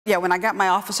Yeah, when I got my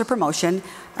officer promotion,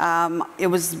 it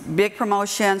was big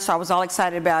promotion, so I was all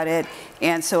excited about it.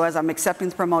 And so as I'm accepting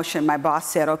the promotion, my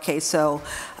boss said, okay, so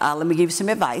let me give you some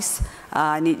advice.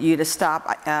 I need you to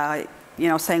stop,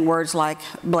 saying words like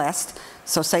blessed.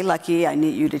 So say lucky. I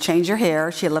need you to change your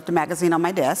hair. She had left a magazine on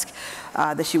my desk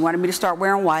that she wanted me to start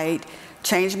wearing white,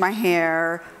 change my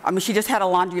hair. I mean, she just had a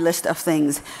laundry list of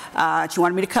things. She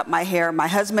wanted me to cut my hair. My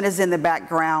husband is in the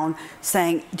background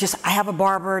saying, I have a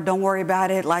barber, don't worry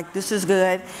about it, like, this is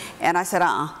good. And I said,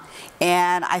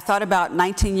 And I thought about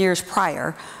 19 years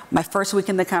prior, my first week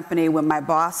in the company, when my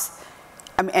boss,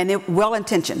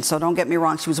 well-intentioned, so don't get me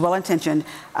wrong, she was well-intentioned,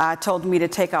 told me to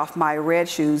take off my red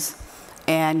shoes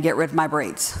and get rid of my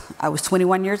braids. I was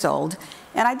 21 years old.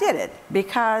 And I did it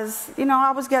because,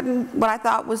 I was getting what I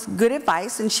thought was good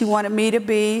advice, and she wanted me to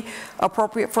be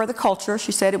appropriate for the culture.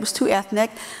 She said it was too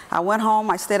ethnic. I went home,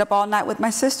 I stayed up all night with my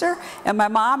sister and my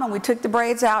mom, and we took the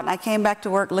braids out, and I came back to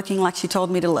work looking like she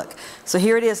told me to look. So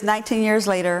here it is, 19 years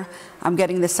later, I'm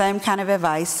getting the same kind of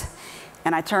advice,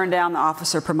 and I turned down the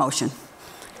officer promotion.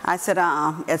 I said,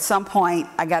 at some point,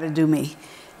 I got to do me.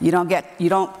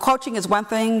 Coaching is one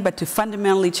thing, but to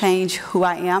fundamentally change who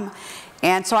I am.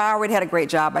 And so I already had a great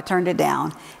job. I turned it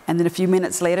down. And then a few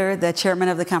minutes later, the chairman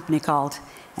of the company called,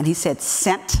 and he said,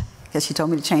 Cynt, because she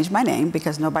told me to change my name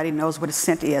because nobody knows what a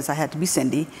Cynt is. I had to be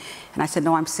Cindy. And I said,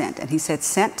 no, I'm Cynt. And he said,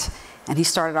 Cynt. And he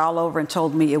started all over and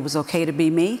told me it was okay to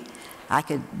be me. I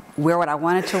could wear what I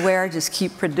wanted to wear, just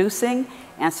keep producing.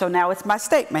 And so now it's my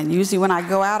statement. Usually when I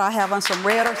go out, I have on some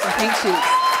red or some pink shoes.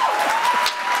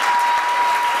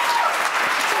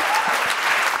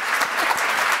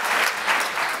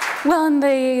 Well, and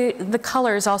the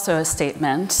color is also a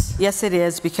statement. Yes, it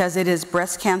is, because it is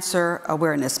Breast Cancer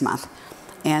Awareness Month.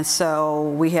 And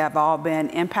so we have all been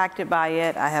impacted by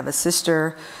it. I have a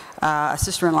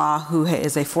sister-in-law who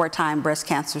is a 4-time breast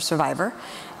cancer survivor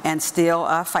and still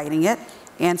fighting it.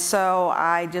 And so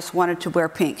I just wanted to wear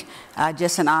pink,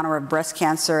 just in honor of breast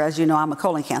cancer. As you know, I'm a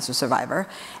colon cancer survivor,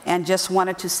 and just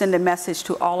wanted to send a message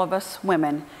to all of us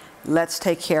women, let's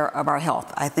take care of our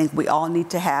health. I think we all need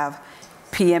to have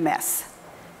PMS,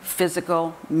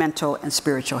 physical, mental, and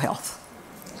spiritual health.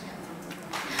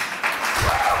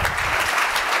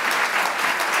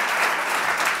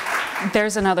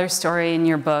 There's another story in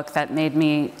your book that made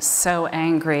me so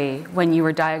angry when you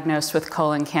were diagnosed with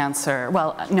colon cancer.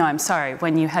 Well, no, I'm sorry,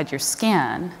 when you had your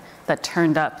scan that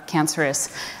turned up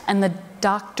cancerous, and the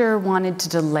doctor wanted to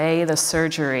delay the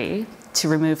surgery to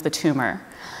remove the tumor.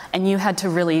 And you had to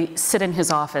really sit in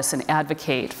his office and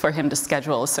advocate for him to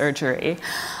schedule a surgery.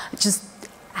 Just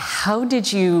how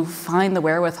did you find the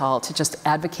wherewithal to just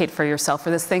advocate for yourself for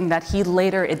this thing that he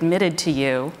later admitted to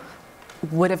you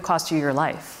would have cost you your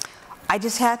life? I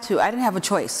just had to. I didn't have a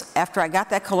choice. After I got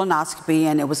that colonoscopy,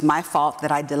 and it was my fault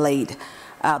that I delayed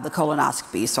the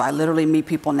colonoscopy. So I literally meet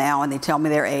people now, and they tell me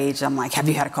their age. I'm like, have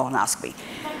you had a colonoscopy?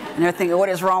 And they're thinking, what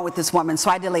is wrong with this woman? So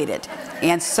I delayed it.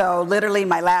 And so literally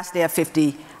my last day of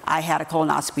 50, I had a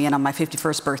colonoscopy, and on my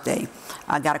 51st birthday,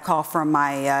 I got a call from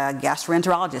my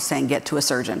gastroenterologist saying, get to a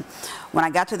surgeon. When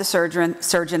I got to the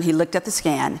surgeon, he looked at the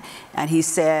scan, and he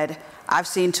said, I've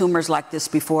seen tumors like this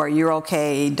before. You're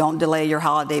okay. Don't delay your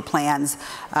holiday plans.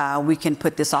 We can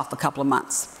put this off a couple of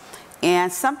months.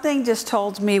 And something just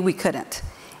told me we couldn't.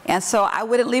 And so I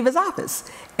wouldn't leave his office.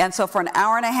 And so for an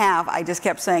hour and a half, I just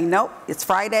kept saying, nope, it's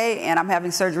Friday, and I'm having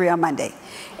surgery on Monday.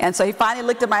 And so he finally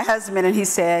looked at my husband, and he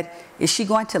said, is she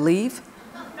going to leave?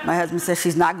 My husband said,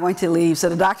 she's not going to leave. So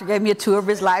the doctor gave me a tour of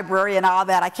his library and all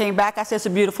that. I came back. I said, it's a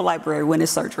beautiful library. When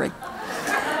is surgery?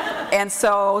 And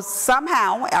so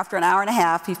somehow, after an hour and a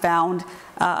half, he found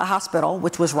a hospital,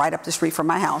 which was right up the street from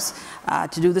my house,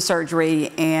 to do the surgery.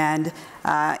 And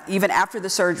even after the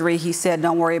surgery, he said,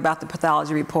 don't worry about the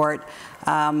pathology report.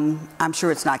 I'm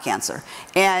sure it's not cancer.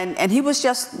 And he was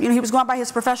just, he was going by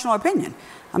his professional opinion.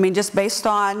 I mean, just based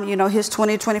on, his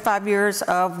 20, 25 years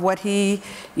of what he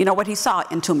saw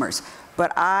in tumors.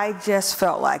 But I just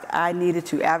felt like I needed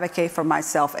to advocate for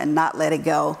myself and not let it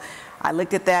go. I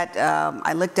looked at that,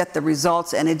 I looked at the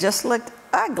results, and it just looked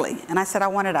ugly. And I said, I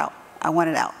want it out. I want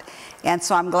it out. And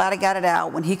so I'm glad I got it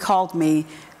out. When he called me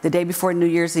the day before New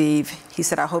Year's Eve, he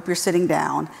said, I hope you're sitting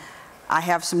down. I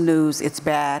have some news. It's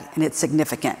bad, and it's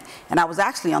significant. And I was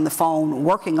actually on the phone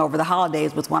working over the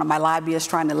holidays with one of my lobbyists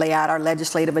trying to lay out our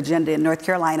legislative agenda in North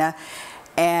Carolina.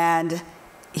 And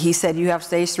he said, you have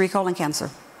stage 3 colon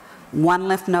cancer, 1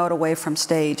 lymph node away from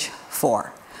stage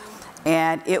 4.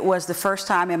 And it was the first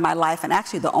time in my life, and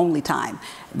actually the only time,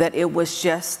 that it was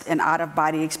just an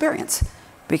out-of-body experience.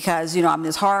 Because, I'm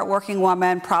this hard-working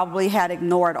woman, probably had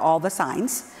ignored all the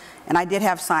signs. And I did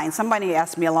have signs. Somebody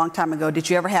asked me a long time ago, did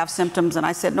you ever have symptoms? And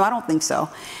I said, no, I don't think so.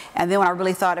 And then when I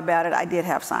really thought about it, I did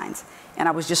have signs. And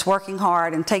I was just working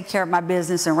hard and taking care of my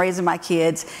business and raising my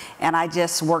kids, and I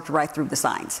just worked right through the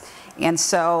signs. And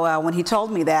so when he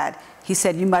told me that, he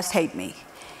said, you must hate me.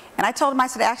 And I told him, I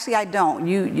said, actually, I don't.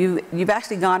 You've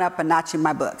actually gone up a notch in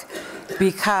my book.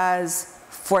 Because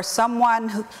for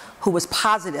someone who was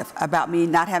positive about me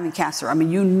not having cancer, I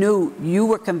mean, you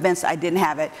were convinced I didn't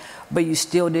have it, but you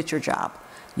still did your job.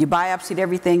 You biopsied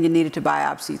everything you needed to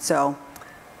biopsy, so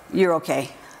you're okay.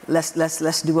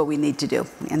 Let's do what we need to do.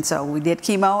 And so we did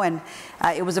chemo, and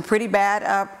it was a pretty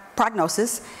bad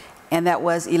prognosis, and that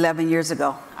was 11 years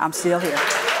ago. I'm still here.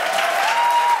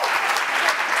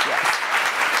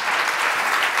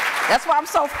 That's why I'm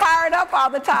so fired up all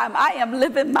the time. I am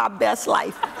living my best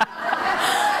life.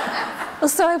 Well,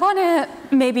 so I want to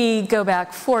maybe go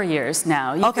back 4 years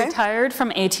now. You retired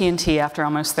from AT&T after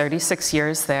almost 36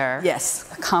 years there.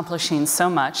 Yes. Accomplishing so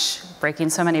much, breaking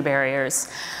so many barriers.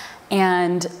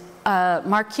 And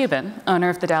Mark Cuban, owner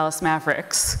of the Dallas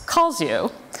Mavericks, calls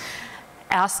you,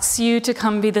 asks you to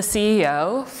come be the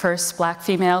CEO, first black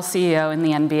female CEO in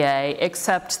the NBA,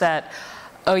 except that,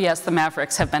 oh yes, the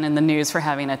Mavericks have been in the news for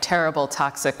having a terrible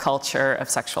toxic culture of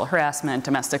sexual harassment,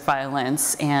 domestic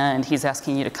violence, and he's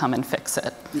asking you to come and fix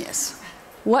it. Yes.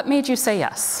 What made you say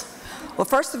yes? Well,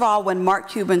 first of all, when Mark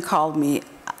Cuban called me,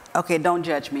 okay, don't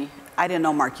judge me. I didn't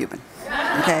know Mark Cuban,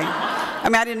 okay? I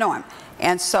mean, I didn't know him.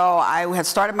 And so I had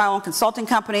started my own consulting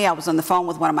company. I was on the phone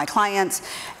with one of my clients,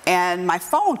 and my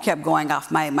phone kept going off,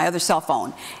 my other cell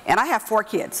phone. And I have 4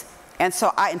 kids. And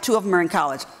so and 2 of them are in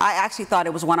college. I actually thought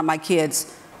it was one of my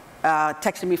kids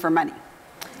texting me for money.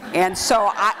 And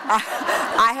so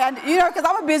I had, you know, because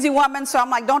I'm a busy woman, so I'm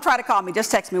like, don't try to call me.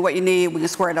 Just text me what you need. We can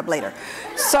square it up later.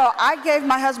 So I gave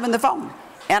my husband the phone.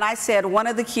 And I said, one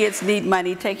of the kids need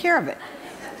money. Take care of it.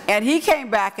 And he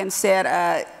came back and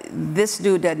said, this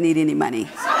dude doesn't need any money. And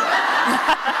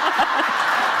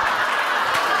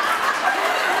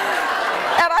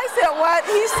I said, what?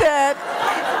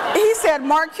 He said,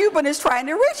 Mark Cuban is trying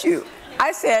to reach you.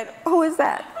 I said, who is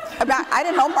that? I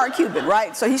didn't know Mark Cuban,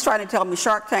 right? So he's trying to tell me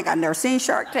Shark Tank. I've never seen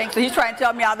Shark Tank. So he's trying to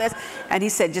tell me all this. And he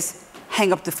said, just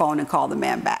hang up the phone and call the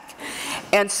man back.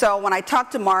 And so when I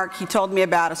talked to Mark, he told me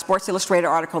about a Sports Illustrated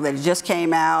article that just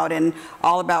came out and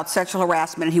all about sexual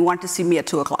harassment, and he wanted to see me at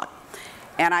 2 o'clock.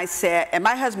 And I said, and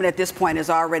my husband at this point is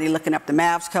already looking up the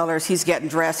Mavs colors. He's getting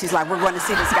dressed. He's like, we're going to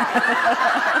see this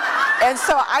guy. And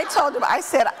so I told him, I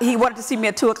said, he wanted to see me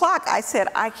at 2 o'clock. I said,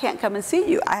 I can't come and see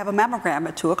you. I have a mammogram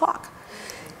at 2 o'clock.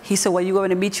 He said, well, you want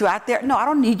me to meet you out there? No, I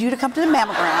don't need you to come to the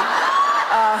mammogram.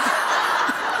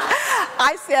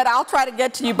 I said, I'll try to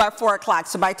get to you by 4 o'clock.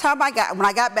 So by the time when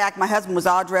I got back, my husband was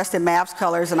all dressed in Mavs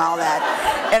colors and all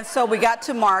that. And so we got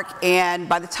to Mark, and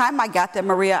by the time I got there,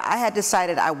 Maria, I had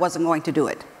decided I wasn't going to do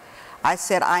it. I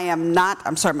said,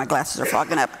 I'm sorry, my glasses are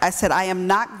fogging up. I said, I am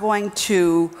not going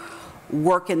to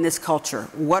work in this culture.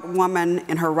 What woman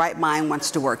in her right mind wants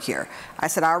to work here? I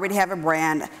said, I already have a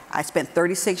brand. I spent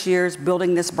 36 years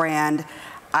building this brand.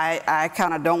 I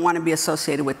kind of don't want to be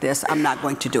associated with this. I'm not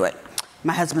going to do it.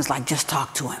 My husband's like, just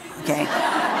talk to him, okay?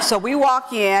 So we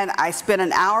walk in, I spent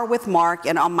an hour with Mark,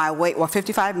 and on my way, well,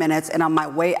 55 minutes, and on my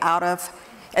way out of,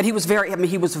 and he was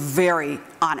very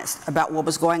honest about what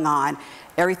was going on,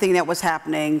 everything that was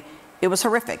happening. It was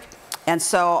horrific. And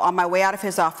so on my way out of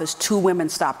his office, 2 women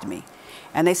stopped me.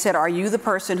 And they said, are you the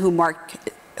person who Mark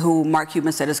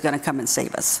Cuban said is going to come and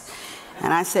save us?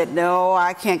 And I said, no,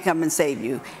 I can't come and save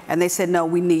you. And they said, no,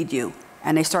 we need you.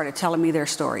 And they started telling me their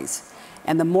stories.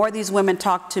 And the more these women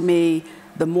talked to me,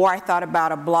 the more I thought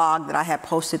about a blog that I had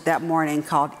posted that morning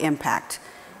called Impact.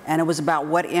 And it was about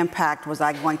what impact was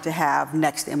I going to have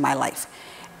next in my life.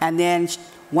 And then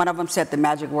one of them said the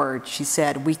magic word. She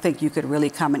said, we think you could really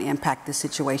come and impact this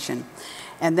situation.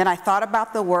 And then I thought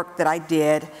about the work that I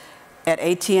did at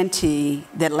AT&T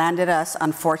that landed us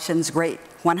on Fortune's great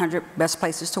 100 best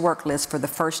places to work list for the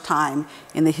first time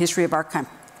in the history of our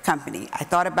company. I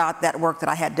thought about that work that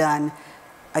I had done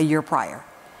a year prior.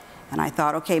 And I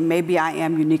thought, okay, maybe I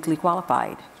am uniquely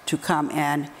qualified to come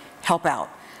and help out.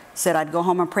 Said I'd go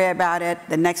home and pray about it.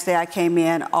 The next day I came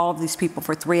in, all of these people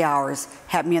for 3 hours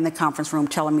had me in the conference room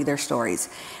telling me their stories.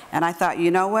 And I thought, you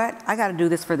know what? I got to do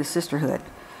this for the sisterhood.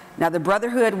 Now the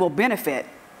brotherhood will benefit,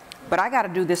 but I got to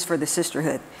do this for the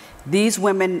sisterhood. These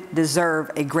women deserve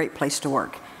a great place to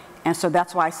work. And so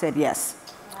that's why I said yes,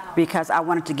 because I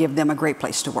wanted to give them a great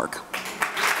place to work.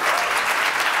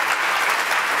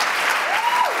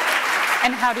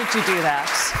 And how did you do that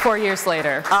 4 years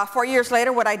later? 4 years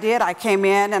later, what I did, I came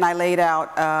in and I laid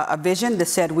out a vision that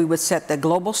said we would set the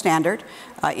global standard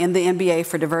in the NBA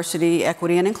for diversity,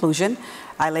 equity, and inclusion.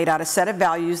 I laid out a set of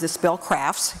values that spell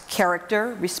crafts: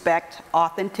 character, respect,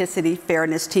 authenticity,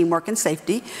 fairness, teamwork, and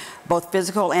safety, both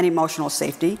physical and emotional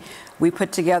safety.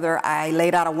 I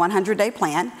laid out a 100-day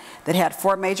plan that had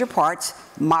 4 major parts: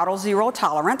 model zero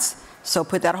tolerance, so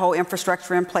put that whole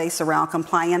infrastructure in place around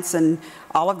compliance and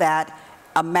all of that.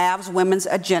 A Mavs women's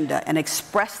agenda, an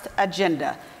expressed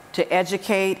agenda to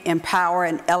educate, empower,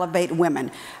 and elevate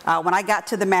women. When I got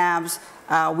to the Mavs,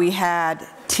 we had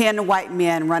 10 white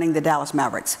men running the Dallas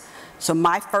Mavericks. So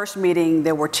my first meeting,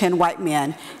 there were 10 white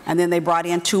men, and then they brought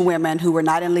in 2 women who were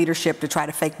not in leadership to try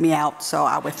to fake me out. So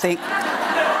I would think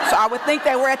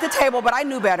they were at the table, but I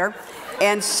knew better.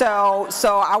 And so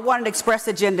I wanted to express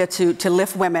agenda to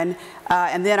lift women,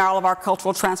 and then all of our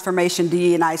cultural transformation,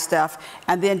 DE&I stuff,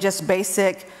 and then just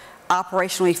basic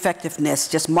operational effectiveness,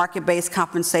 just market-based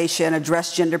compensation,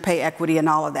 address gender pay equity, and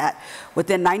all of that.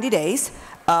 Within 90 days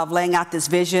of laying out this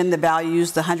vision, the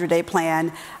values, the 100-day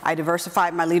plan, I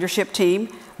diversified my leadership team.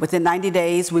 Within 90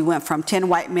 days, we went from 10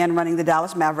 white men running the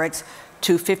Dallas Mavericks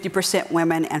to 50%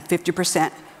 women and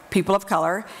 50% people of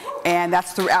color, and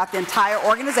that's throughout the entire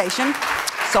organization.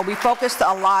 So we focused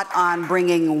a lot on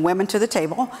bringing women to the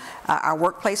table. Our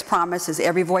workplace promise is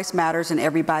every voice matters and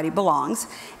everybody belongs.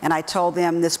 And I told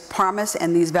them this promise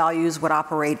and these values would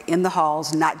operate in the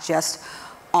halls, not just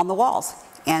on the walls.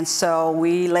 And so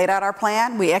we laid out our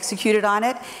plan, we executed on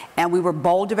it, and we were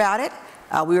bold about it.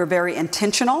 We were very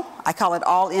intentional. I call it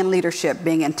all-in leadership,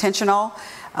 being intentional,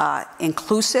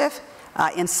 inclusive,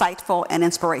 insightful, and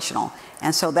inspirational.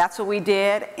 And so that's what we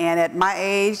did, and at my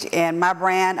age and my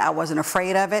brand, I wasn't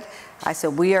afraid of it. I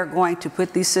said, we are going to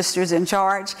put these sisters in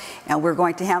charge, and we're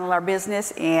going to handle our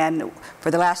business, and for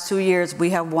the last 2 years,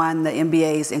 we have won the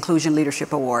NBA's Inclusion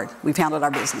Leadership Award. We've handled our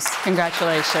business.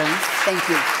 Congratulations. Thank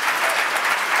you.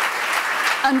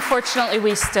 Unfortunately,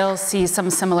 we still see some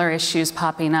similar issues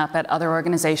popping up at other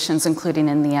organizations, including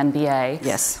in the NBA.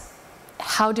 Yes.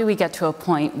 How do we get to a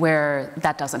point where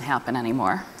that doesn't happen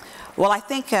anymore? Well, I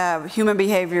think human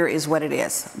behavior is what it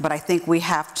is, but I think we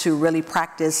have to really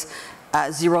practice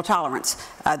zero tolerance.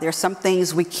 There's some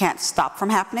things we can't stop from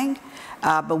happening,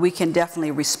 but we can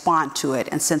definitely respond to it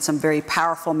and send some very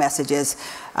powerful messages.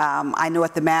 I know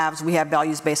at the Mavs we have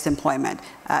values-based employment.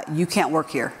 You can't work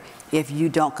here if you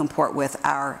don't comport with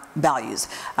our values.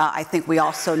 I think we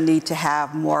also need to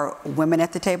have more women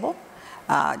at the table.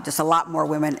 Just a lot more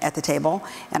women at the table.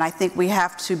 And I think we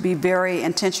have to be very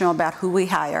intentional about who we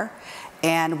hire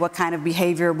and what kind of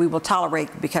behavior we will tolerate,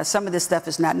 because some of this stuff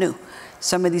is not new.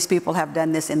 Some of these people have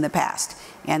done this in the past.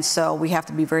 And so we have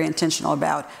to be very intentional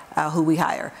about who we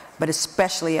hire, but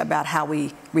especially about how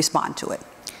we respond to it.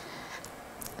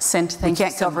 Cynt, thank you. We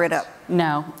can't cover it up.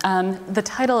 No. The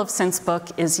title of Cynt's book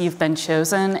is You've Been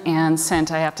Chosen, and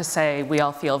Cynt, I have to say, we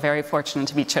all feel very fortunate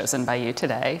to be chosen by you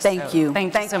today. Thank you.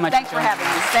 Thank you so much. Thanks for having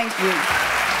us. Thank you.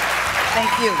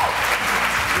 Thank you.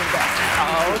 You're the best.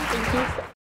 Oh, thank you.